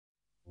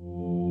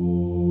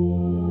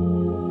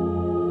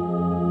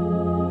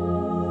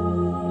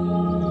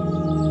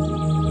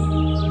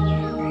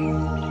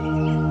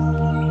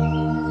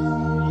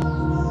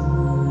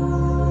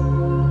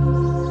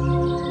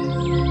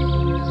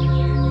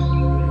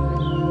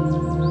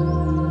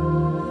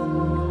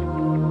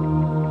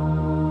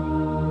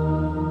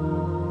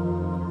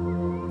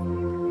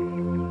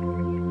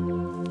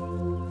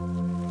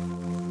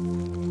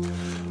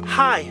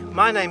Hi,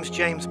 my name's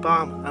James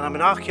Balme and I'm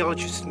an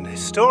archaeologist and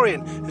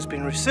historian who's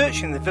been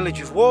researching the village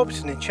of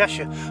Warburton in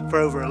Cheshire for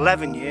over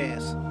 11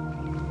 years.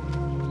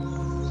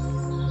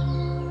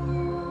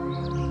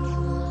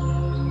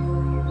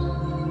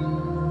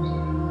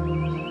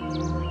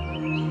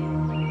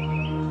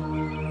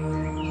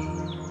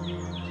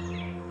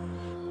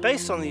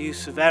 Based on the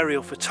use of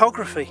aerial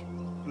photography,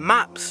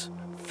 maps,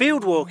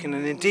 field walking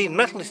and indeed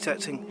metal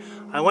detecting,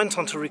 I went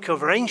on to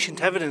recover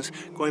ancient evidence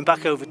going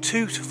back over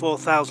 2,000 to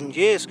 4,000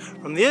 years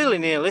from the early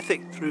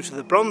Neolithic through to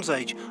the Bronze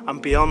Age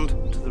and beyond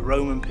to the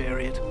Roman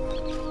period.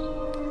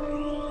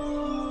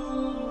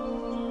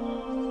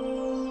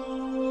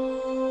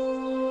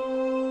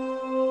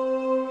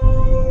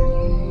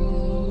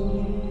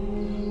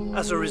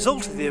 As a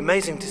result of the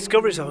amazing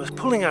discoveries I was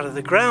pulling out of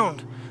the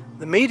ground,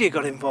 the media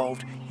got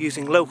involved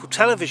using local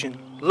television,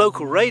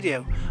 local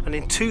radio, and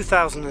in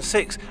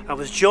 2006 I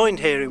was joined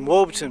here in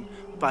Warburton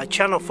by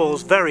Channel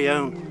 4's very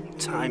own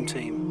Time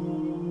Team.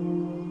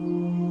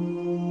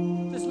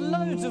 There's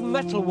loads of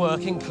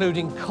metalwork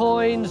including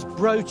coins,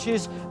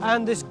 brooches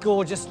and this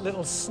gorgeous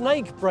little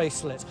snake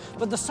bracelet,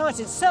 but the site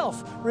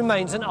itself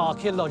remains an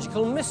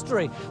archaeological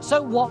mystery.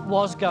 So what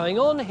was going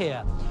on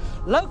here?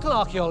 Local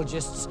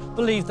archaeologists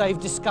believe they've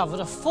discovered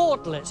a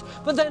fortlet,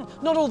 but then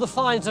not all the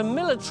finds are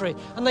military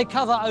and they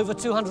cover over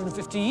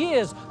 250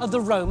 years of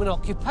the Roman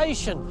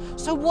occupation.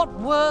 So what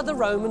were the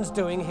Romans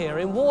doing here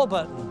in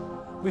Warburton?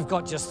 We've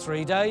got just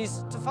 3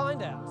 days to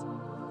find out.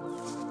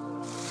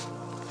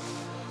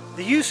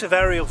 The use of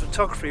aerial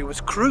photography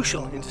was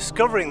crucial in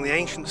discovering the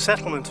ancient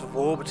settlement of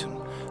Warburton,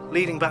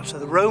 leading back to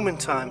the Roman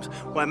times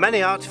where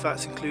many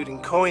artefacts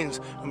including coins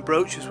and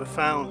brooches were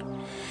found.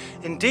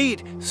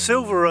 Indeed,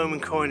 silver Roman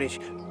coinage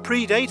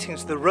predating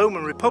to the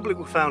Roman Republic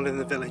were found in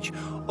the village,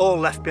 all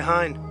left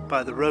behind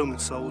by the Roman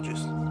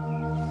soldiers.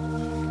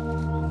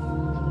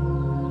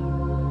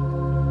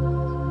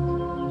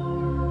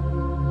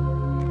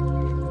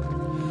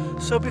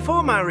 So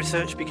before my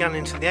research began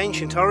into the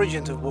ancient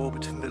origins of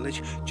Warburton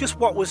village, just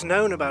what was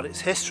known about its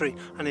history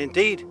and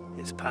indeed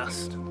its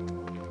past.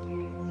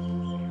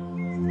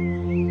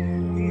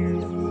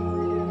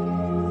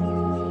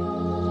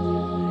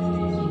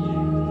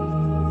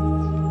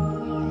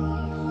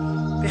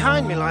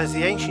 Behind me lies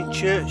the ancient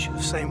church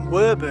of St.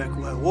 Werburgh,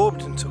 where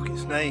Warburton took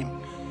its name.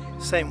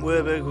 St.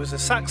 Werburgh was a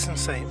Saxon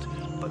saint,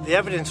 but the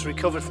evidence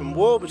recovered from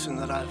Warburton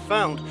that I've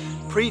found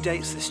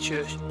predates this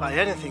church by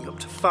anything up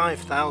to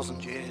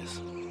 5,000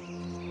 years.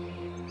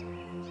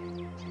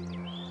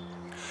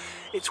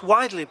 It's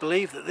widely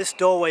believed that this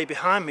doorway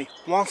behind me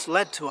once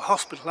led to a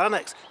hospital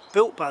annex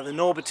built by the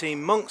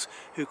Norbertine monks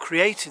who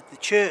created the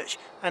church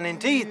and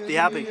indeed the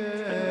abbey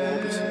at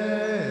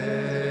Warburton.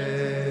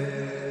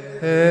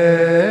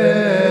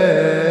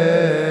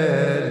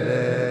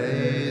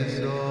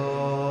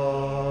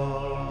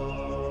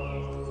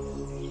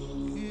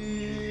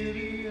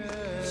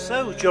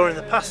 So, during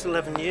the past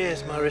 11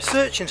 years, my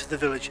research into the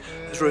village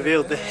has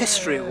revealed the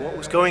history of what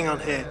was going on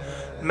here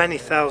many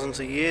thousands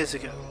of years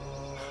ago.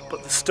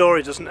 But the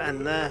story doesn't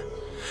end there.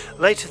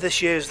 Later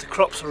this year, as the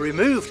crops are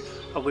removed,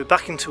 I'll be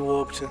back into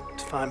Warburton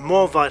to find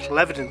more vital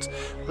evidence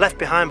left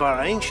behind by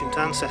our ancient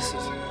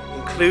ancestors,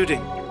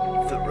 including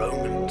the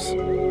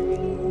Romans.